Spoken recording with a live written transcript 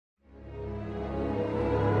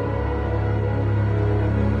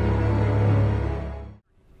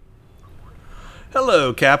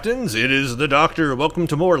Hello, Captains. It is the Doctor. Welcome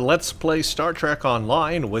to more Let's Play Star Trek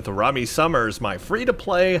Online with Rami Summers, my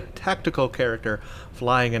free-to-play tactical character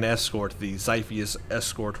flying an escort, the Xiphias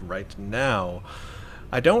escort right now.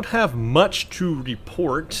 I don't have much to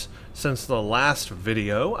report since the last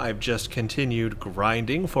video. I've just continued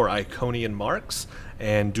grinding for Iconian marks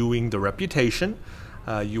and doing the reputation.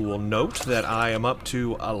 You will note that I am up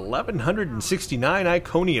to 1,169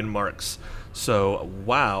 Iconian marks. So,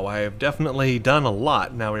 wow, I have definitely done a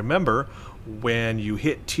lot. Now remember, when you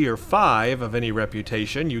hit tier 5 of any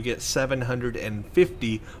reputation, you get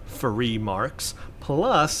 750 free marks.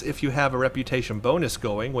 Plus, if you have a reputation bonus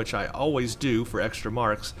going, which I always do for extra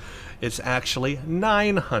marks, it's actually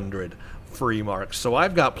 900 free marks. So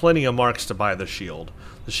I've got plenty of marks to buy the shield.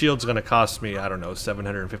 The shield's going to cost me, I don't know,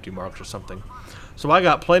 750 marks or something. So I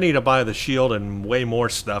got plenty to buy the shield and way more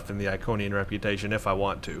stuff in the Iconian reputation if I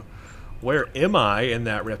want to. Where am I in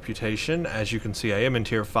that reputation? As you can see, I am in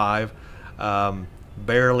tier 5,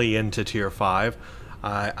 barely into tier 5.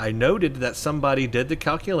 I noted that somebody did the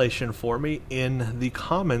calculation for me in the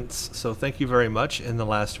comments, so thank you very much in the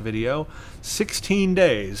last video. 16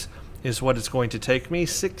 days is what it's going to take me,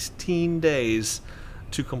 16 days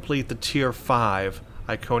to complete the tier 5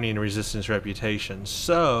 Iconian Resistance reputation.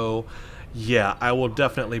 So, yeah, I will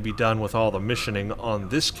definitely be done with all the missioning on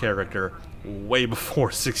this character way before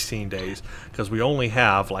 16 days, because we only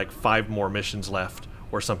have like 5 more missions left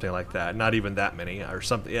or something like that. Not even that many, or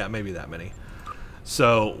something. Yeah, maybe that many.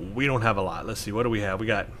 So we don't have a lot. Let's see, what do we have? We've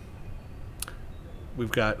got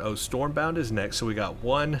oh, Stormbound is next. So we got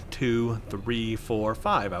 1, 2, 3, 4,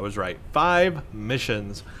 5. I was right, 5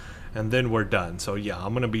 missions, and then we're done. So yeah,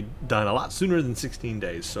 I'm gonna be done a lot sooner than 16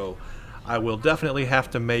 days. So I will definitely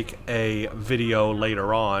have to make a video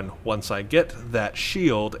later on once I get that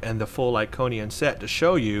shield and the full Iconian set to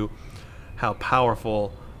show you how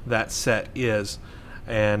powerful that set is.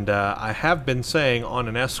 And I have been saying on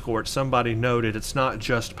an escort, somebody noted it's not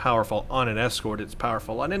just powerful on an escort, it's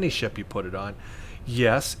powerful on any ship you put it on.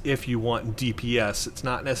 Yes, if you want DPS, it's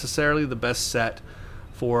not necessarily the best set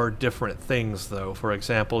for different things though. For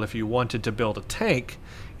example, if you wanted to build a tank,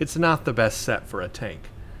 it's not the best set for a tank.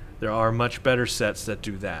 There are much better sets that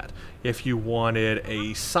do that. If you wanted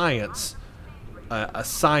a science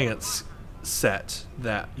set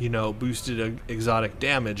that, you know, boosted exotic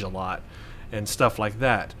damage a lot and stuff like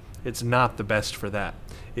that, it's not the best for that.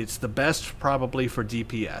 It's the best probably for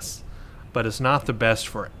DPS, but it's not the best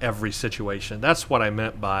for every situation. That's what I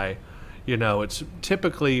meant by, you know, it's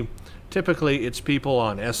typically it's people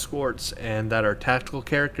on escorts and that are tactical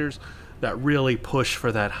characters that really push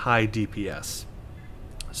for that high DPS.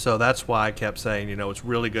 So that's why I kept saying, you know, it's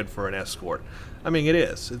really good for an escort. I mean, it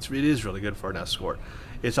is. It is really good for an escort.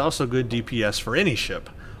 It's also good DPS for any ship,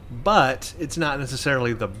 but it's not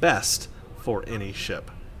necessarily the best for any ship,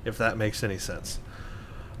 if that makes any sense.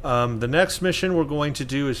 The next mission we're going to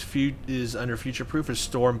do is under Future Proof, is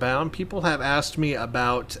Stormbound. People have asked me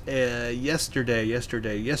about yesterday's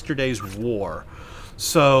war.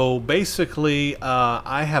 So basically,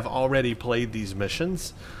 I have already played these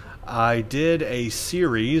missions. I did a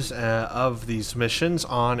series of these missions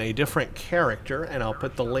on a different character, and I'll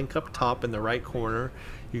put the link up top in the right corner.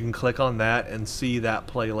 You can click on that and see that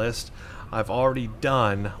playlist. I've already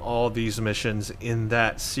done all these missions in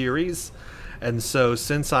that series, and so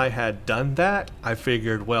since I had done that, I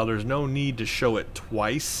figured, well, there's no need to show it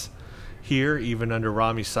twice here, even under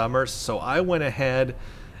Rami Summers, so I went ahead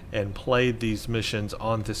and played these missions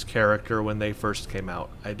on this character when they first came out.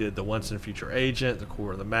 I did the Once and Future Agent, the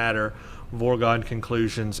Core of the Matter, Vorgon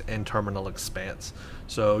Conclusions, and Terminal Expanse.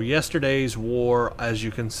 So yesterday's war, as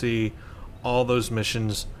you can see, all those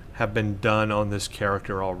missions have been done on this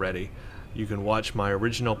character already. You can watch my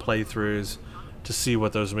original playthroughs to see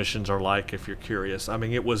what those missions are like if you're curious. I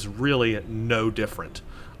mean, it was really no different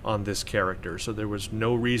on this character, so there was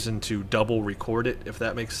no reason to double record it, if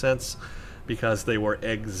that makes sense, because they were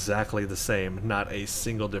exactly the same, not a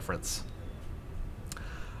single difference.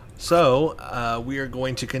 So, we are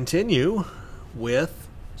going to continue with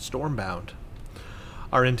Stormbound.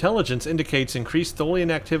 Our intelligence indicates increased Tholian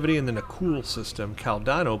activity in the Nakul system.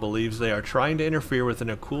 Caldano believes they are trying to interfere with the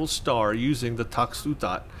Nakul star using the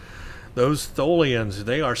Taxutat. Those Tholians,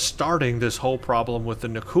 they are starting this whole problem with the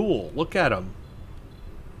Nakul. Look at them.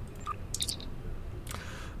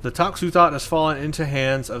 The Taxutat has fallen into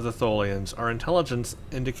hands of the Tholians. Our intelligence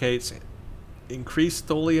indicates increased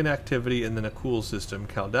Tholian activity in the Nakul system.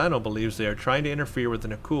 Caldano believes they are trying to interfere with the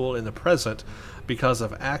Nakul in the present because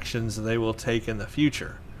of actions they will take in the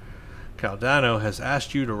future. Caldano has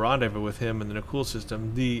asked you to rendezvous with him in the Nakul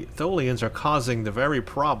system. The Tholians are causing the very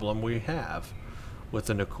problem we have with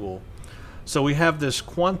the Nakul. So we have this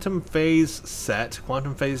quantum phase set,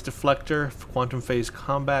 quantum phase deflector, quantum phase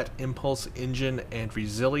combat, impulse engine, and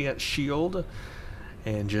resilient shield,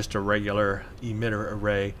 and just a regular emitter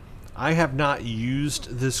array. I have not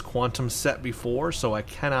used this quantum set before, so I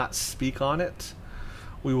cannot speak on it.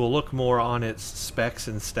 We will look more on its specs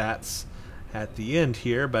and stats at the end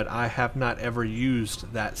here, but I have not ever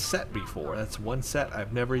used that set before. That's one set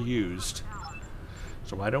I've never used,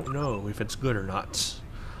 so I don't know if it's good or not.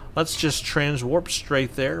 Let's just transwarp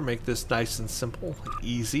straight there, make this nice and simple,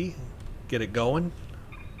 easy, get it going.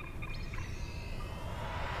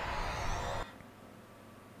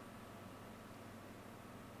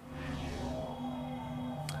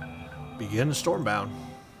 Begin Stormbound.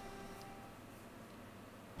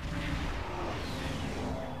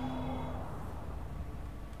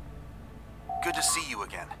 Good to see you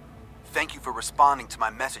again. Thank you for responding to my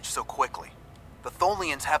message so quickly. The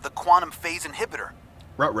Tholians have the quantum phase inhibitor.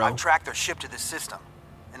 I've tracked their ship to this system,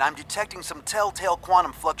 and I'm detecting some telltale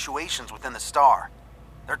quantum fluctuations within the star.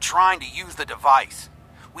 They're trying to use the device.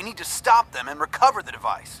 We need to stop them and recover the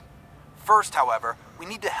device. First, however, we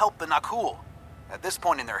need to help the Nakul. At this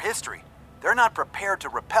point in their history, they're not prepared to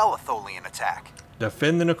repel a Tholian attack.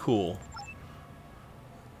 Defend the Nakul.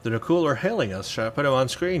 The Nakul are hailing us. Should I put them on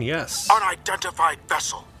screen? Yes. Unidentified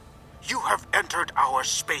vessel. You have entered our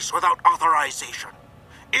space without authorization.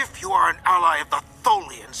 If you are an ally of the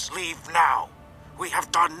Tholians, leave now. We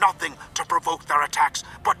have done nothing to provoke their attacks,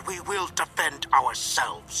 but we will defend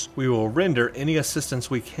ourselves. We will render any assistance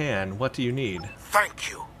we can. What do you need? Thank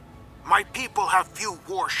you. My people have few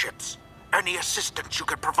warships. Any assistance you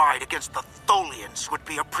could provide against the Tholians would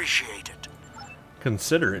be appreciated.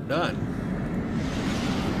 Consider it done.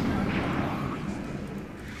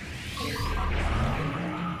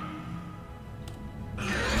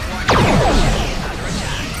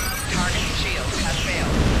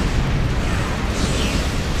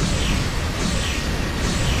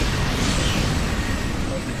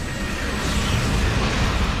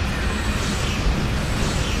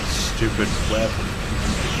 Stupid web.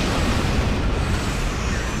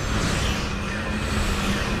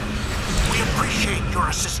 We appreciate your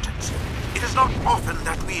assistance. It is not often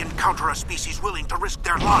that we encounter a species willing to risk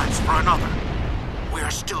their lives for another. We are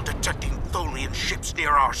still detecting Tholian ships near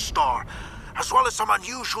our star, as well as some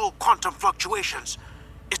unusual quantum fluctuations.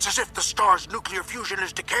 It's as if the star's nuclear fusion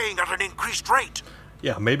is decaying at an increased rate.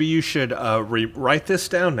 Yeah, maybe you should write this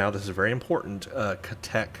down now. This is very important,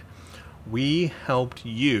 Katek. We helped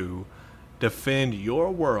you defend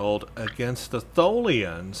your world against the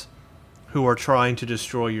Tholians who are trying to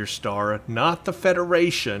destroy your star. Not the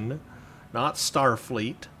Federation, not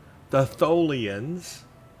Starfleet, the Tholians.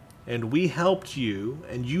 And we helped you,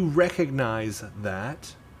 and you recognize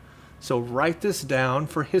that. So write this down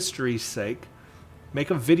for history's sake.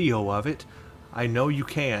 Make a video of it. I know you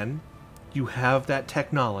can. You have that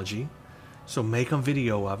technology. So make a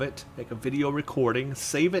video of it. Make a video recording.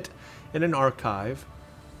 Save it in an archive.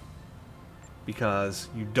 Because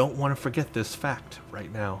you don't want to forget this fact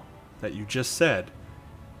right now that you just said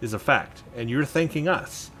is a fact. And you're thanking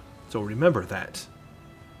us. So remember that.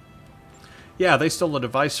 Yeah, they stole a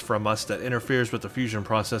device from us that interferes with the fusion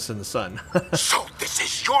process in the sun. So this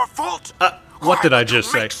is your fault? What did I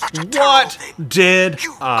just say? What did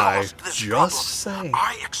I just say?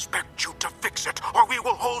 I expect you to fix it, or we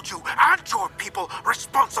will hold you and your people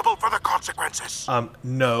responsible for the consequences.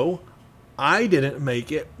 No. I didn't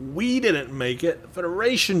make it. We didn't make it.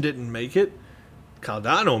 Federation didn't make it.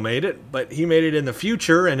 Cardano made it, but he made it in the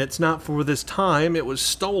future, and it's not for this time. It was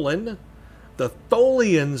stolen. The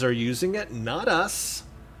Tholians are using it, not us.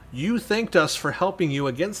 You thanked us for helping you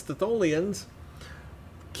against the Tholians.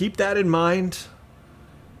 Keep that in mind.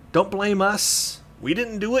 Don't blame us. We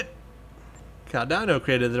didn't do it. Cardano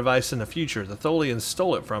created the device in the future. The Tholians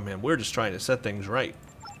stole it from him. We're just trying to set things right.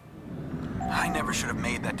 I never should have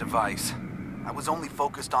made that device. I was only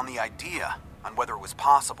focused on the idea, on whether it was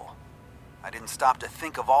possible. I didn't stop to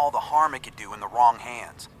think of all the harm it could do in the wrong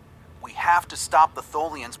hands. We have to stop the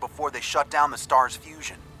Tholians before they shut down the star's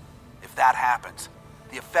fusion. If that happens,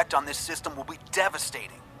 the effect on this system will be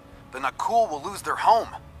devastating. The Nakul will lose their home,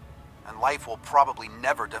 and life will probably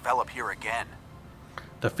never develop here again.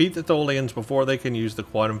 Defeat the Tholians before they can use the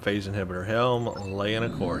quantum phase inhibitor. Helm, lay in a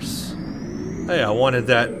course. Hey, I wanted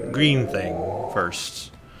that green thing first.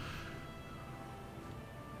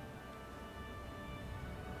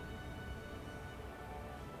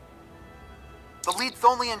 The lead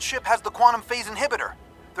Tholian ship has the quantum phase inhibitor.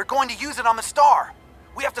 They're going to use it on the star.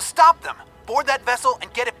 We have to stop them. Board that vessel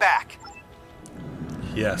and get it back.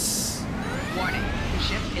 Yes. Warning,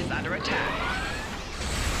 ship is under attack.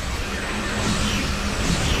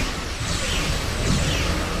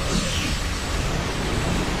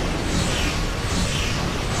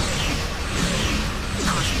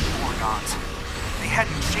 Klingons. If they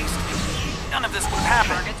hadn't chased me, none of this would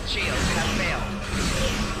happen. Target's shields have failed.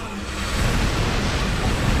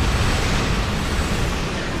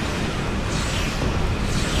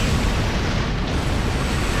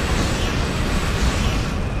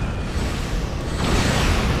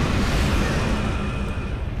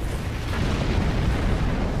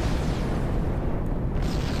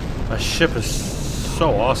 My ship is so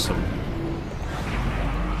awesome.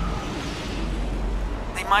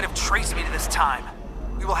 They might have traced me to this time.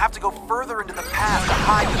 We will have to go further into the past to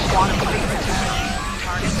hide the quantum phase.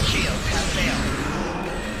 Target's shields have failed.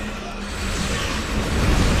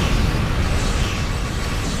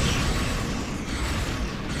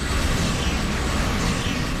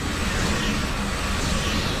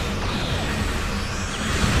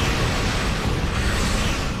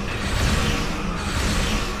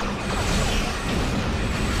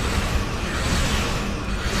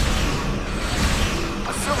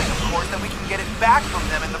 Back from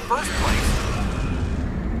them in the first place.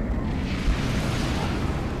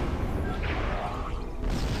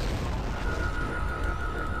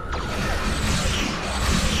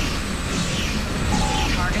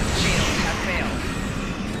 Target's shields have failed.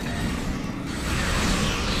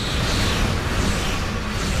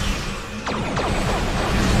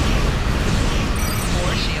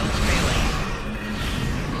 Four shields failing.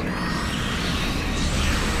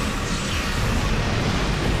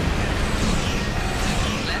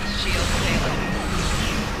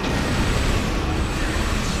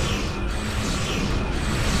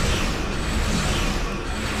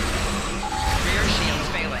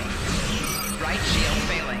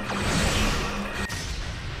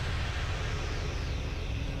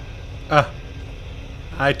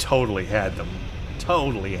 I totally had them.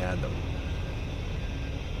 Totally had them.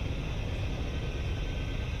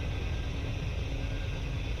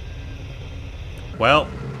 Well,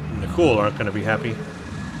 Nicole aren't going to be happy.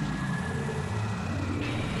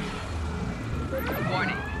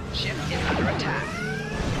 Warning, ship is under attack.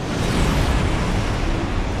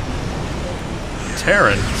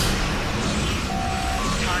 Terrans.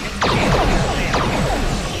 Target's shield has failed.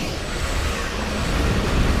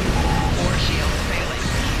 Four shields failing.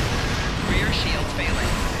 Rear shields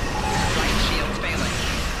failing. Right shields failing.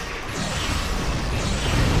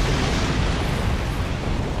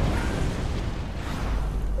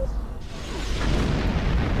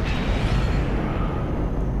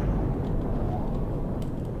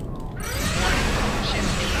 Warning, ship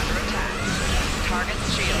is under attack. Target's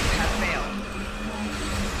shields have failed.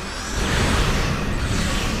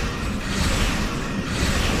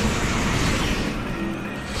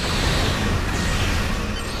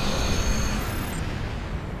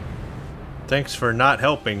 Thanks for not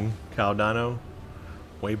helping, Caldano.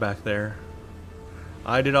 Way back there.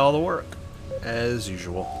 I did all the work, as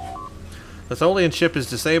usual. The Tholian ship is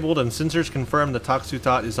disabled and sensors confirm the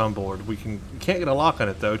Toxutot is on board. We can't get a lock on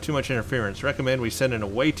it though, too much interference. Recommend we send an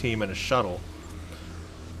away team and a shuttle.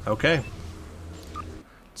 Okay.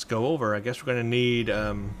 Let's go over. I guess we're going to need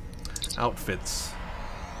outfits.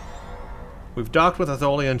 We've docked with a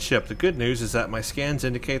Tholian ship. The good news is that my scans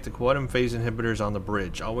indicate the quantum phase inhibitor is on the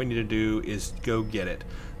bridge. All we need to do is go get it.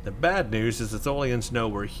 The bad news is the Tholians know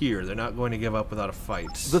we're here. They're not going to give up without a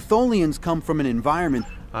fight. The Tholians come from an environment...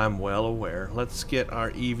 I'm well aware. Let's get our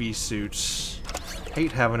EV suits.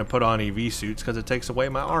 Hate having to put on EV suits because it takes away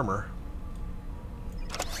my armor.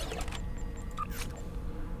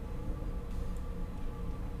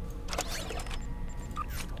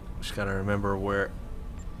 Just gotta remember where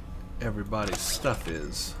everybody's stuff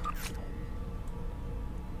is.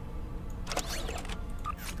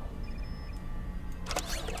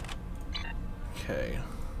 Okay.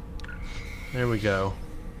 There we go.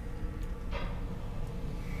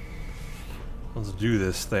 Let's do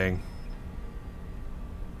this thing.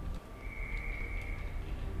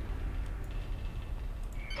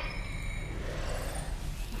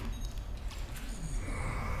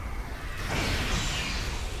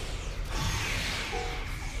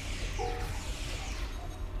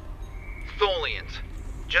 Tholians,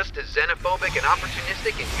 just as xenophobic and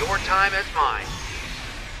opportunistic in your time as mine.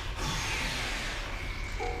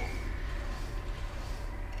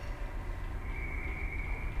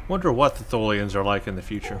 Wonder what the Tholians are like in the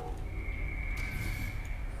future.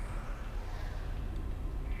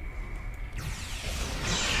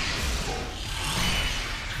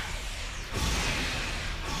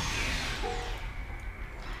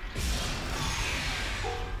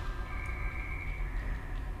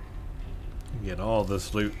 Get all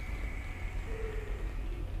this loot.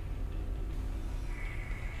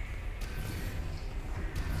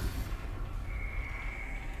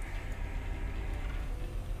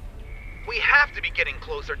 have to be getting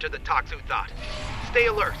closer to the Toxu Thought. Stay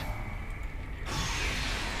alert.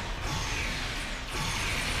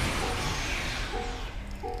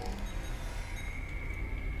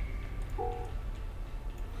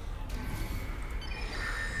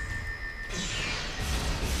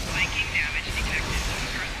 Flanking damage detected.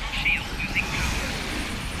 Personal shield losing power.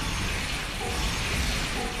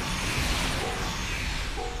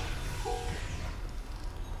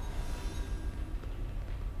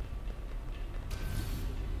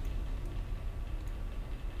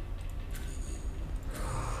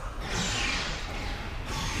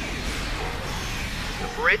 The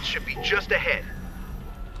bridge should be just ahead.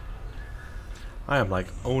 I am like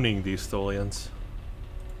owning these Tholians.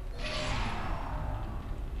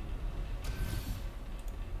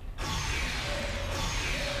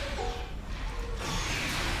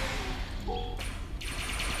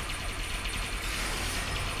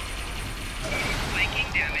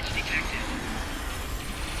 Flanking damage detected.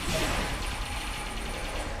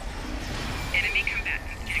 Enemy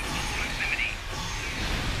combatants in close proximity.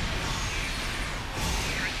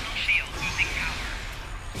 Personal shield losing power.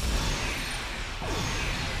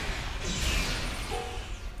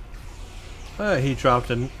 He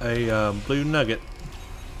dropped a blue nugget.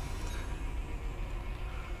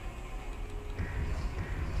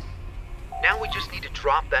 Now we just need to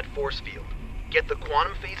drop that force field, get the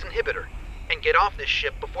quantum phase inhibitor, and get off this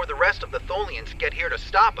ship before the rest of the Tholians get here to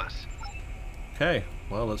stop us. Okay,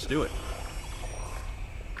 well, let's do it.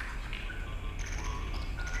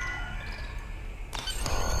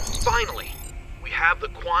 Finally, we have the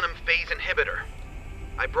quantum phase inhibitor.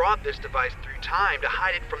 I brought this device through time to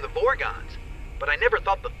hide it from the Vorgons, but I never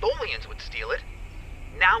thought the Tholians would steal it.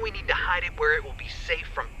 Now we need to hide it where it will be safe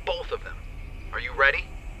from both of them. Are you ready?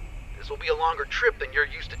 This will be a longer trip than you're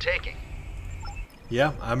used to taking.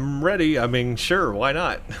 Yeah, I'm ready. I mean, sure, why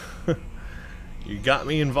not? You got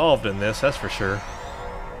me involved in this, that's for sure.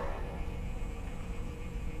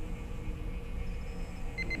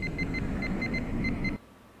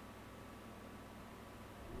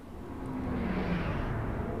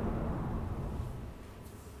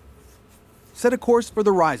 Set a course for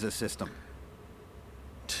the Ryza system.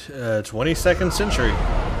 22nd century.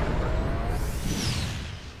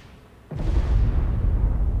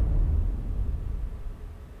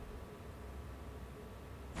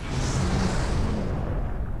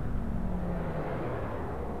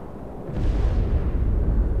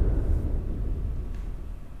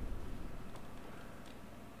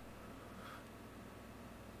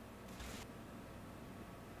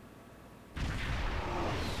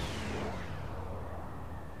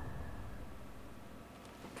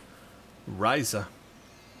 Ryza.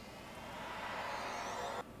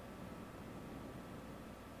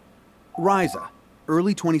 Ryza,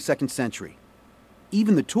 early 22nd century.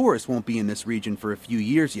 Even the tourists won't be in this region for a few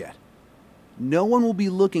years yet. No one will be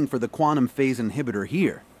looking for the quantum phase inhibitor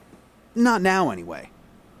here. Not now, anyway.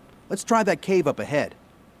 Let's try that cave up ahead.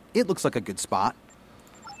 It looks like a good spot.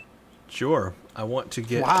 Sure. I want to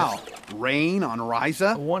get... Wow, rain on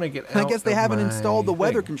Ryza? I want to get out I guess they of haven't my installed the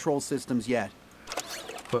weather thing. control systems yet.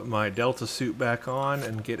 Put my Delta suit back on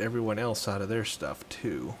and get everyone else out of their stuff,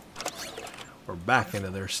 too. Or back into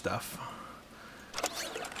their stuff.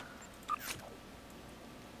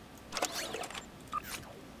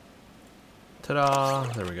 Ta-da!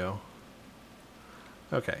 There we go.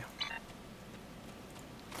 Okay.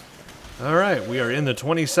 Alright, we are in the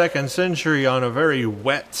 22nd century on a very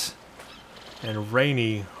wet and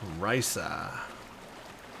rainy Ryza.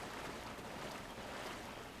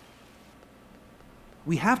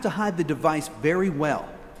 We have to hide the device very well.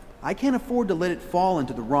 I can't afford to let it fall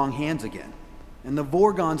into the wrong hands again. And the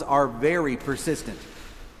Vorgons are very persistent.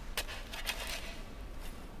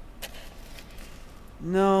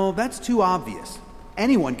 No, that's too obvious.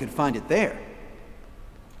 Anyone could find it there.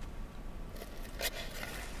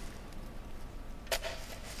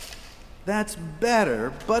 That's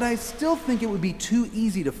better, but I still think it would be too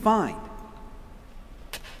easy to find.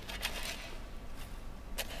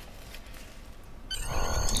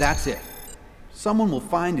 That's it. Someone will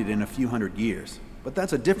find it in a few hundred years, but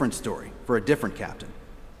that's a different story for a different captain.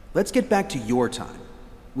 Let's get back to your time.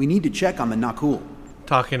 We need to check on the Nakul.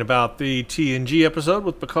 Talking about the TNG episode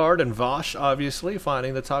with Picard and Vosh, obviously,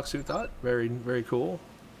 finding the Toxu Thought. Very, very cool.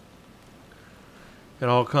 It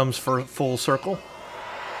all comes for full circle.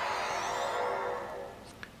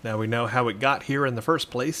 Now we know how it got here in the first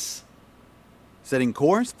place. Setting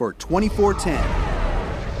course for 2410.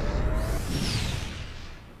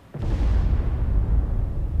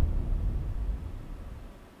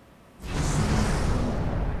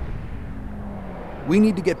 We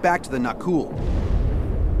need to get back to the Nakul.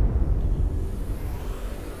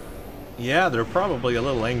 Yeah, they're probably a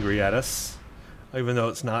little angry at us, even though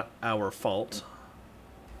it's not our fault.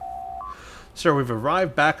 Sir, we've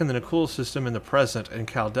arrived back in the Nikul system in the present, and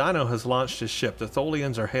Caldano has launched his ship. The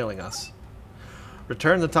Tholians are hailing us.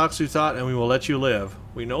 Return the Toxuthot and we will let you live.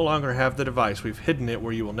 We no longer have the device. We've hidden it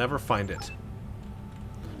where you will never find it.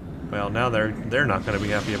 Well, now they're not going to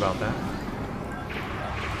be happy about that.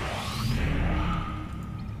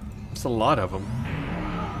 It's a lot of them.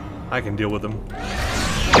 I can deal with them.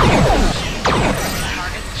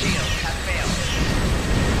 Target's shields have failed.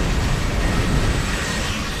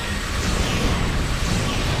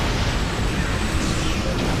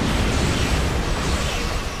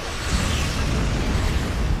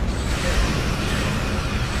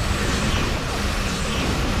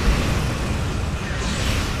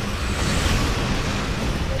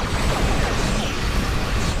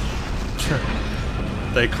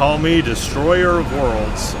 They call me Destroyer of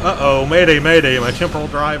Worlds. Uh-oh, mayday, mayday, my temporal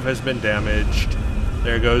drive has been damaged.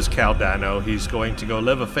 There goes Caldano. He's going to go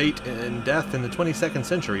live a fate in death in the 22nd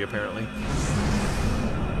century, apparently.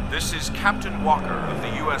 This is Captain Walker of the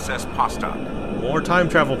USS Postok. More time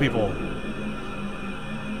travel people.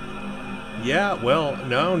 Yeah, well,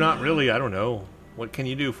 no, not really. I don't know. What can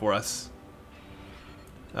you do for us?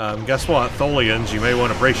 Guess what, Tholians, you may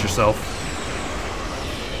want to brace yourself.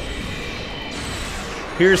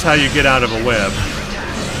 Here's how you get out of a web.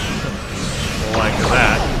 Like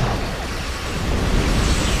that.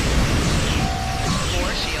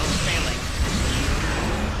 More shields failing.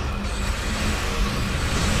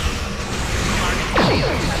 Target's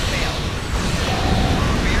shields have failed.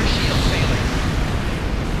 Rear shield failing.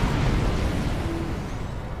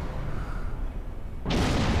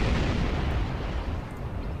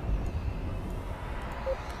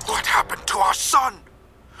 What happened to our son?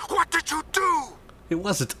 What did you do? It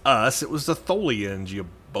wasn't us, it was the Tholians, you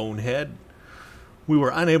bonehead. We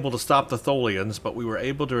were unable to stop the Tholians, but we were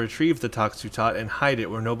able to retrieve the Toxutot and hide it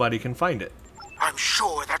where nobody can find it. I'm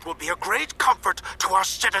sure that will be a great comfort to our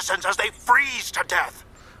citizens as they freeze to death.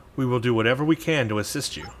 We will do whatever we can to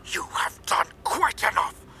assist you. You have done quite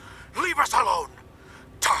enough. Leave us alone.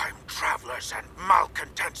 Time travelers and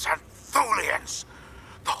malcontents and Tholians.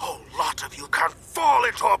 The whole lot of you can fall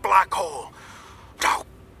into a black hole. Now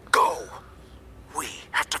go. We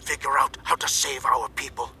have to figure out how to save our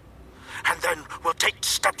people. And then we'll take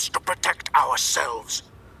steps to protect ourselves.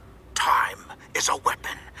 Time is a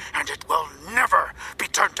weapon, and it will never be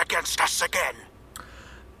turned against us again.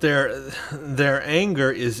 Their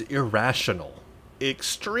anger is irrational.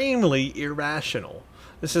 Extremely irrational.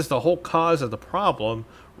 This is the whole cause of the problem.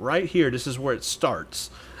 Right here, this is where it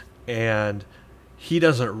starts. And he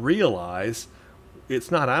doesn't realize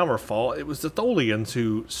it's not our fault. It was the Tholians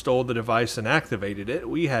who stole the device and activated it.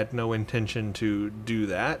 We had no intention to do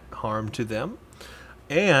that harm to them.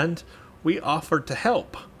 And we offered to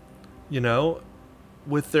help, you know,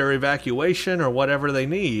 with their evacuation or whatever they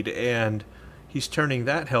need. And he's turning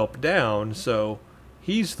that help down. So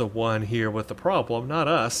he's the one here with the problem, not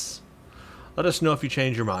us. Let us know if you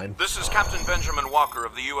change your mind. This is Captain Benjamin Walker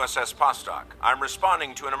of the USS Postok. I'm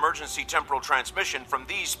responding to an emergency temporal transmission from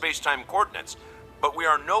these space-time coordinates. But we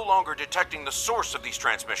are no longer detecting the source of these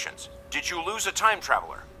transmissions. Did you lose a time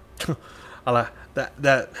traveler?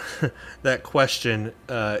 that question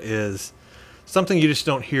is something you just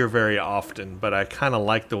don't hear very often, but I kind of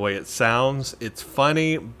like the way it sounds. It's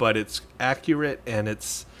funny, but it's accurate, and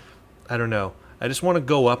it's, I don't know. I just want to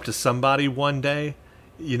go up to somebody one day,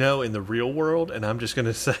 you know, in the real world, and I'm just going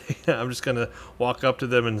to say, I'm just going to walk up to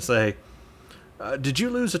them and say, did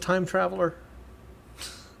you lose a time traveler?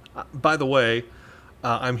 By the way,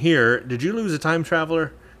 I'm here. Did you lose a time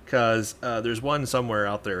traveler? Because there's one somewhere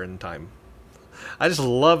out there in time. I just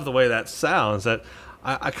love the way that sounds. That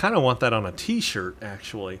I kind of want that on a t-shirt,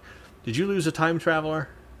 actually. Did you lose a time traveler?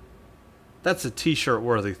 That's a t-shirt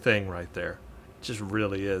worthy thing right there. It just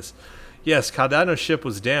really is. Yes, Caldano's ship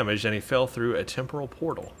was damaged and he fell through a temporal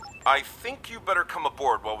portal. I think you better come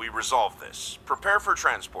aboard while we resolve this. Prepare for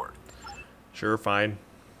transport. Sure, fine.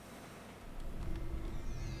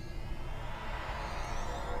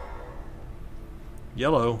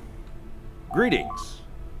 Yellow. Greetings.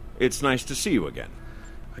 It's nice to see you again.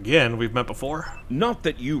 Again, we've met before? Not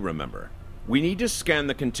that you remember. We need to scan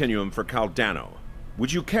the continuum for Caldano.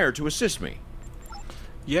 Would you care to assist me?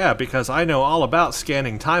 Yeah, because I know all about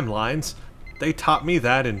scanning timelines. They taught me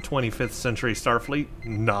that in 25th century Starfleet.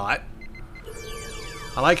 Not.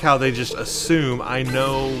 I like how they just assume I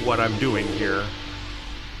know what I'm doing here.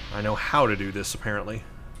 I know how to do this, apparently.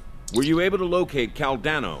 Were you able to locate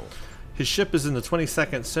Caldano? His ship is in the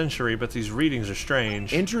 22nd century, but these readings are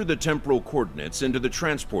strange. Enter the temporal coordinates into the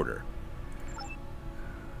transporter.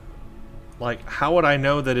 Like, how would I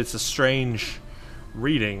know that it's a strange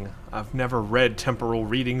reading? I've never read temporal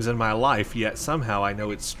readings in my life, yet somehow I know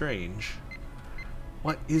it's strange.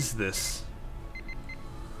 What is this?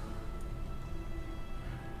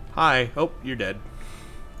 Hi. Oh, you're dead.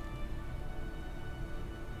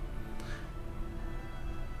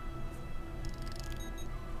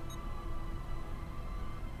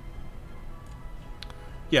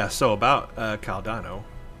 Yeah, so about Caldano.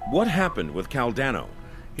 What happened with Caldano?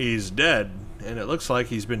 He's dead, and it looks like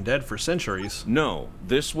he's been dead for centuries. No,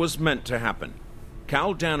 this was meant to happen.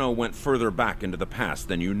 Caldano went further back into the past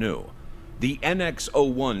than you knew. The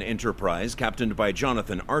NX-01 Enterprise, captained by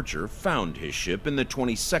Jonathan Archer, found his ship in the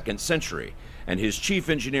 22nd century, and his chief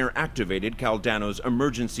engineer activated Caldano's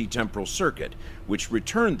emergency temporal circuit, which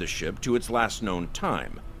returned the ship to its last known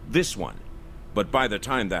time, this one. But by the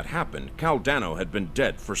time that happened, Caldano had been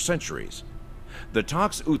dead for centuries. The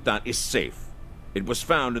Tox Utat is safe. It was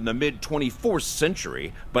found in the mid-24th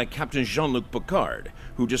century by Captain Jean-Luc Picard,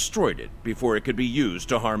 who destroyed it before it could be used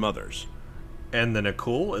to harm others. And the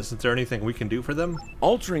Nakul? Isn't there anything we can do for them?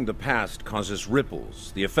 Altering the past causes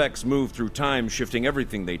ripples. The effects move through time, shifting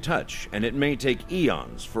everything they touch, and it may take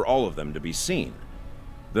eons for all of them to be seen.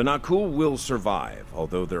 The Nakul will survive,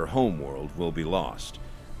 although their homeworld will be lost.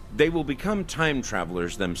 They will become time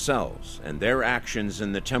travelers themselves, and their actions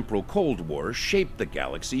in the temporal Cold War shaped the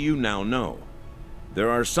galaxy you now know. There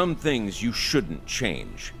are some things you shouldn't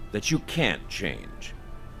change, that you can't change.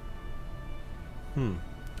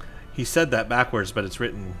 He said that backwards, but it's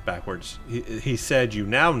written backwards. He said you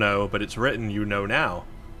now know, but it's written you know now.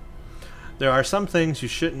 There are some things you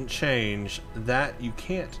shouldn't change that you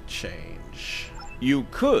can't change. You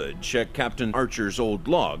could check Captain Archer's old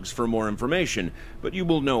logs for more information, but you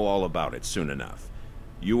will know all about it soon enough.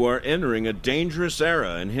 You are entering a dangerous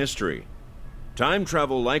era in history. Time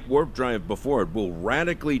travel like warp drive before it will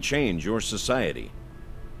radically change your society.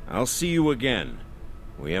 I'll see you again.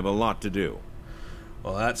 We have a lot to do.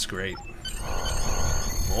 Well, that's great.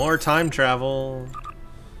 More time travel.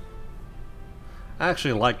 I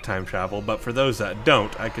actually like time travel, but for those that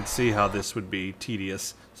don't, I could see how this would be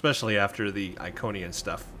tedious, especially after the Iconian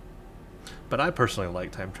stuff. But I personally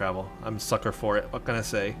like time travel. I'm a sucker for it. What can I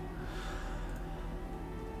say?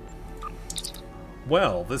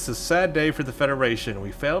 Well, this is a sad day for the Federation.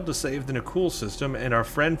 We failed to save the Nakul system, and our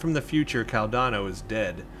friend from the future, Caldano, is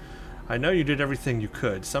dead. I know you did everything you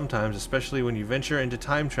could. Sometimes, especially when you venture into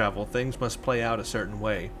time travel, things must play out a certain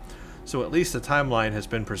way. So at least the timeline has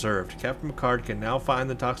been preserved. Captain Picard can now find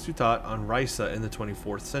the Tox Utat on Risa in the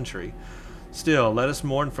 24th century. Still, let us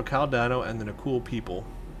mourn for Caldano and the Nakul people.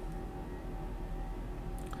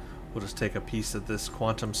 We'll just take a piece of this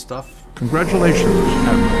quantum stuff. Congratulations,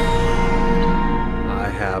 Admiral. I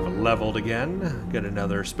have leveled again. Get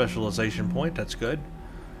another specialization point. That's good.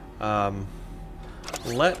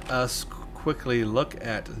 Let us quickly look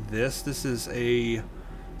at this. This is a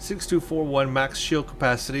 6241 max shield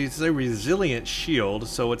capacity. It's a resilient shield,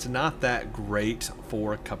 so it's not that great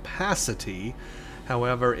for capacity.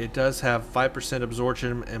 However, it does have 5%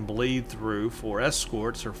 absorption and bleed through for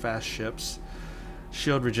escorts or fast ships.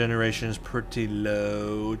 Shield regeneration is pretty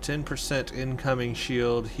low. 10% incoming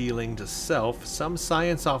shield healing to self. Some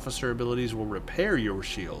science officer abilities will repair your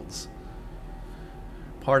shields.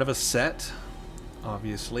 Part of a set,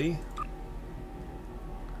 obviously.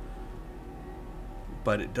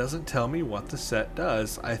 But it doesn't tell me what the set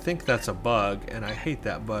does. I think that's a bug, and I hate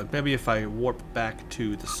that bug. Maybe if I warp back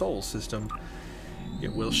to the Sol system,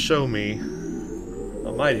 it will show me. I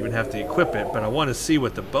might even have to equip it, but I want to see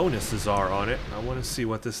what the bonuses are on it. I want to see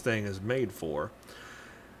what this thing is made for.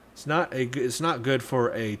 It's not good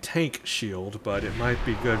for a tank shield, but it might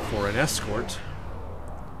be good for an escort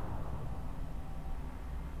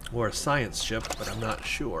or a science ship, but I'm not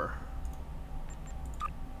sure.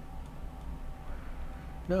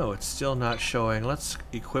 No, it's still not showing. Let's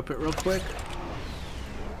equip it real quick.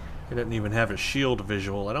 It doesn't even have a shield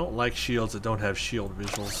visual. I don't like shields that don't have shield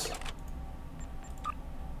visuals.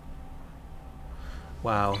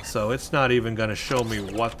 Wow, so it's not even going to show me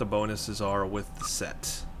what the bonuses are with the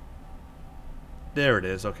set. There it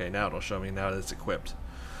is. Okay, now it'll show me now that it's equipped.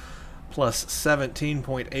 Plus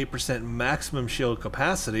 17.8% maximum shield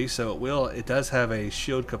capacity, so it does have a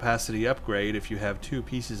shield capacity upgrade if you have 2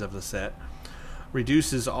 pieces of the set.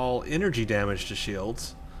 Reduces all energy damage to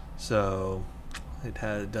shields, so it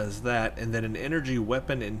does that. And then an energy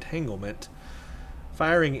weapon entanglement.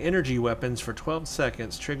 Firing energy weapons for 12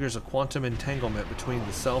 seconds triggers a quantum entanglement between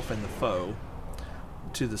the self and the foe.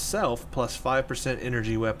 To the self, plus 5%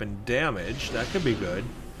 energy weapon damage. That could be good.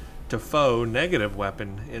 To foe, negative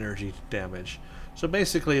weapon energy damage. So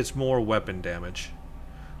basically it's more weapon damage.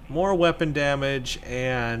 more weapon damage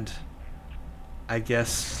and I guess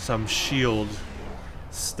some shield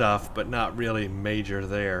stuff, but not really major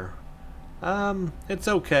there. It's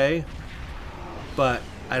okay, but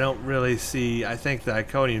I don't really see... I think the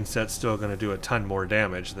Iconian set's still going to do a ton more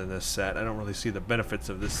damage than this set. I don't really see the benefits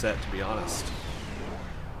of this set, to be honest.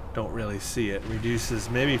 Don't really see it. Reduces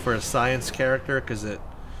maybe for a science character, because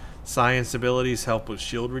science abilities help with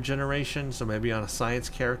shield regeneration, so maybe on a science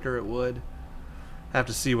character it would. Have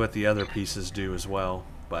to see what the other pieces do as well,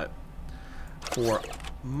 but for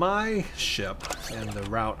my ship and the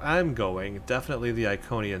route I'm going, definitely the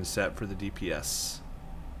Iconian set for the DPS.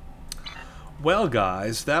 Well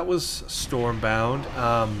guys, that was Stormbound.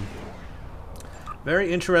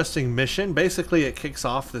 Very interesting mission. Basically it kicks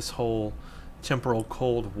off this whole temporal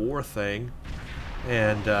Cold War thing,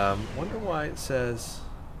 and wonder why it says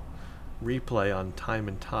replay on Time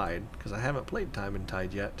and Tide, because I haven't played Time and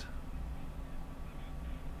Tide yet.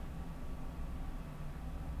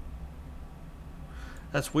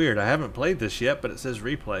 That's weird. I haven't played this yet, but it says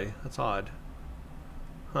replay. That's odd.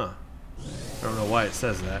 Huh. I don't know why it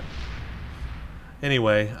says that.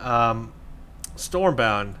 Anyway,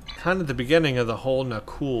 Stormbound, kind of the beginning of the whole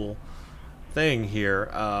Nakul thing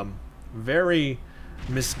here. Very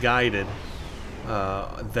misguided.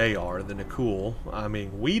 They are, the Nakul. I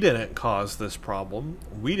mean, we didn't cause this problem.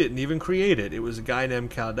 We didn't even create it. It was a guy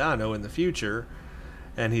named Caldano in the future.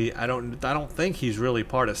 And I don't think he's really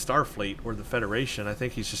part of Starfleet or the Federation. I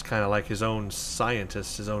think he's just kind of like his own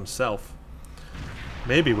scientist, his own self.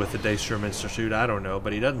 Maybe with the Daystrom Institute, I don't know.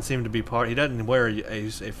 But he doesn't seem to be part... He doesn't wear a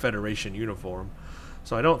Federation uniform.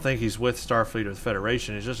 So I don't think he's with Starfleet or the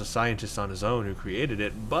Federation. He's just a scientist on his own who created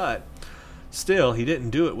it. But still, he didn't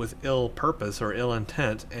do it with ill purpose or ill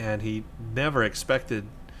intent. And he never expected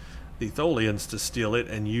the Tholians to steal it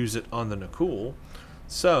and use it on the Nakul.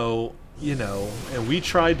 So... You know, and we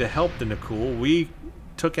tried to help the Nakul. We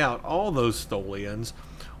took out all those Tholians.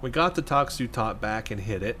 We got the Toxutot back and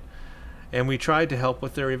hit it. And we tried to help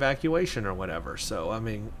with their evacuation or whatever. So, I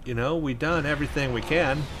mean, you know, we done everything we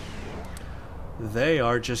can. They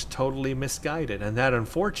are just totally misguided. And that,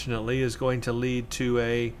 unfortunately, is going to lead to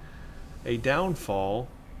a downfall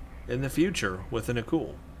in the future with the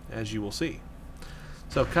Nakul, as you will see.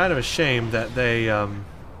 So, kind of a shame that they...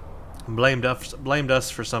 blamed us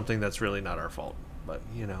for something that's really not our fault. But,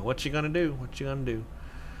 you know, what you gonna do? What you gonna do?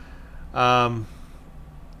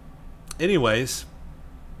 Anyways,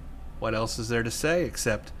 what else is there to say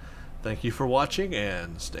except thank you for watching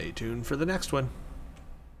and stay tuned for the next one.